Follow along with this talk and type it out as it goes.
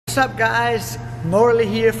What's up guys, Morley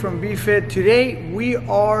here from BFit. Today we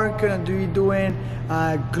are gonna be doing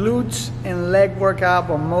glutes and leg workout,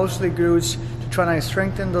 but mostly glutes to try to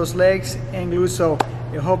strengthen those legs and glutes. So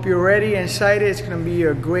I hope you're ready and excited. It's gonna be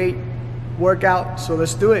a great workout, so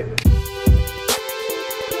let's do it.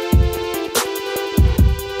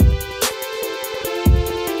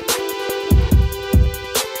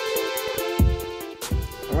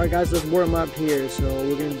 Alright guys, let's warm up here. So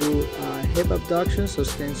we're going to do hip abductions, so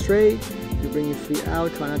stand straight. You bring your feet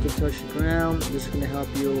out, try not to touch the ground. This is going to help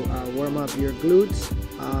you warm up your glutes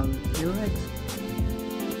and your legs.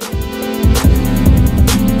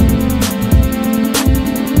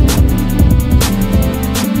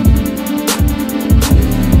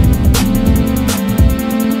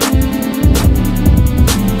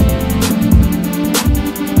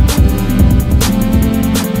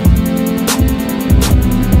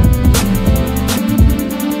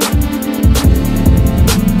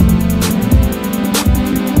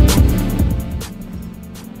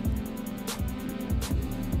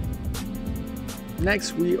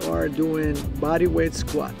 Next, we are doing body weight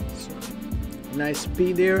squat. So, nice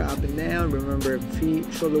speed there, up and down. Remember, feet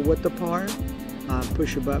shoulder width apart.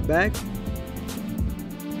 Push your butt back.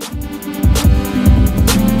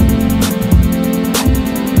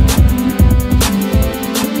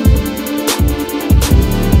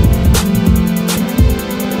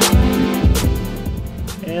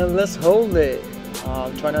 And let's hold it.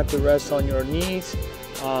 Try not to rest on your knees.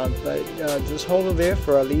 But just hold it there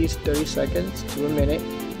for at least 30 seconds to a minute.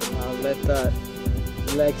 Let the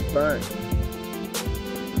legs burn.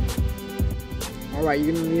 Alright,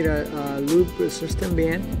 you're going to need a loop resistant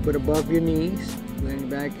band. Put above your knees, leaning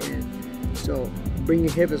back, and so bring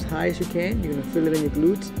your hip as high as you can. You're going to feel it in your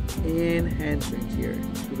glutes and hamstrings here.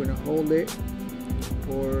 So we're going to hold it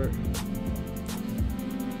for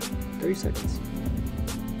 30 seconds.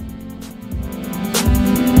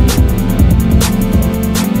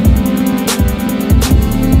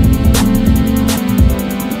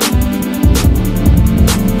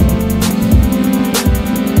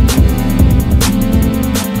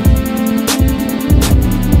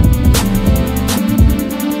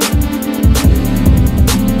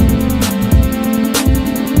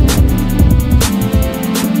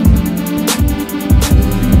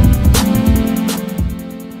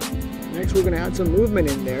 We're going to add some movement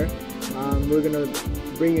in there. We're going to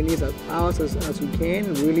bring your knees out as we can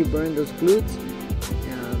and really burn those glutes.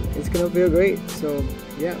 It's going to feel great. So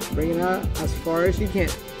yeah, bring it out as far as you can.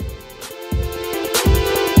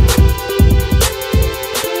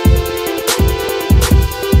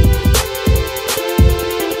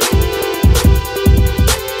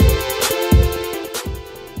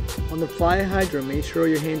 On the fly hydra, make sure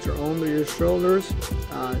your hands are under your shoulders,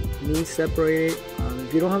 knees separated.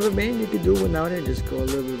 If you don't have a band, you can do it without it. Just go a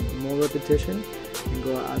little bit more repetition and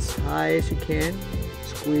go as high as you can,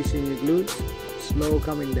 squeezing your glutes, slow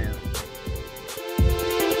coming down.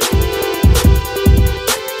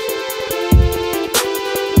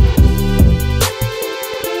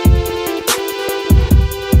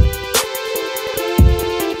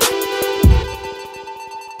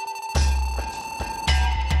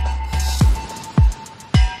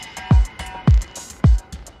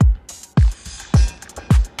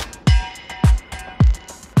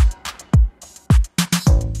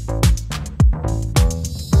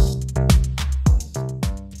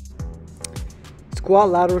 Squat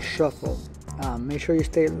lateral shuffle. Make sure you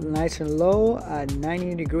stay nice and low at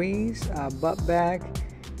 90 degrees, butt back.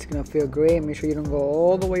 It's gonna feel great. Make sure you don't go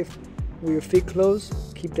all the way with your feet closed.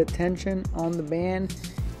 Keep the tension on the band.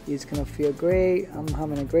 It's gonna feel great. I'm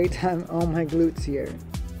having a great time on my glutes here.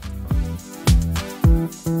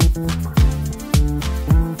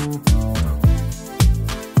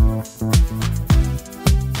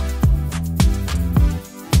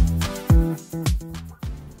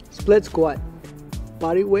 Split squat.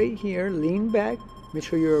 Body weight here, lean back. Make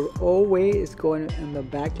sure your whole weight is going in the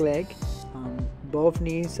back leg. Both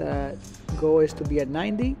knees goal is to be at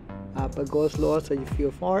 90, but go slow so you feel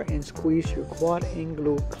far and squeeze your quad and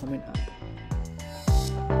glute coming up.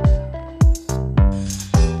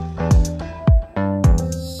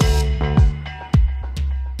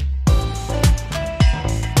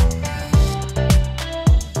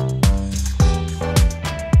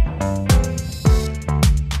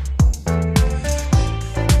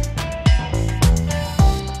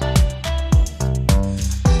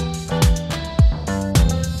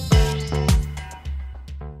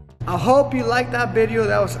 I hope you liked that video.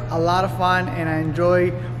 That was a lot of fun and I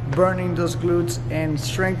enjoyed burning those glutes and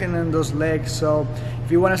strengthening those legs. So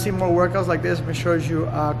if you want to see more workouts like this, make sure you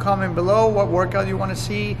comment below what workout you want to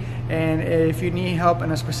see, and if you need help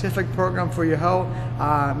in a specific program for your health,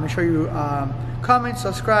 make sure you comment,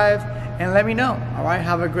 subscribe, and let me know. All right,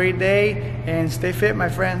 have a great day and stay fit, my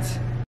friends.